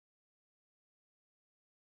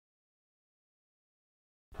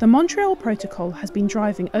The Montreal Protocol has been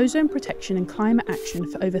driving ozone protection and climate action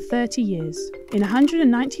for over 30 years. In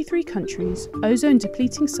 193 countries,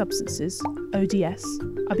 ozone-depleting substances, ODS,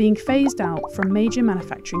 are being phased out from major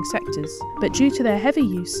manufacturing sectors, but due to their heavy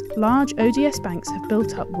use, large ODS banks have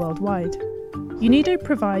built up worldwide. UNIDO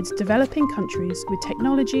provides developing countries with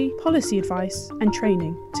technology, policy advice, and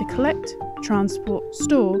training to collect, transport,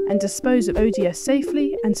 store, and dispose of ODS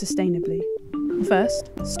safely and sustainably.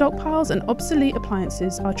 First, stockpiles and obsolete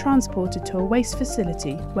appliances are transported to a waste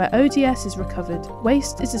facility where ODS is recovered,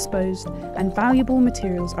 waste is disposed, and valuable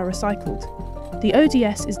materials are recycled. The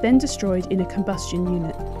ODS is then destroyed in a combustion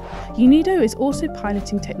unit. UNIDO is also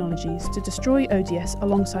piloting technologies to destroy ODS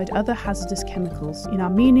alongside other hazardous chemicals in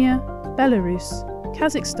Armenia, Belarus,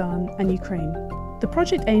 Kazakhstan, and Ukraine. The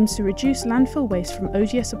project aims to reduce landfill waste from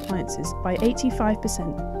ODS appliances by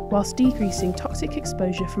 85%, whilst decreasing toxic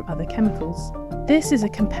exposure from other chemicals. This is a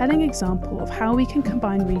compelling example of how we can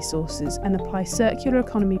combine resources and apply circular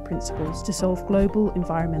economy principles to solve global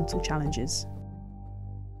environmental challenges.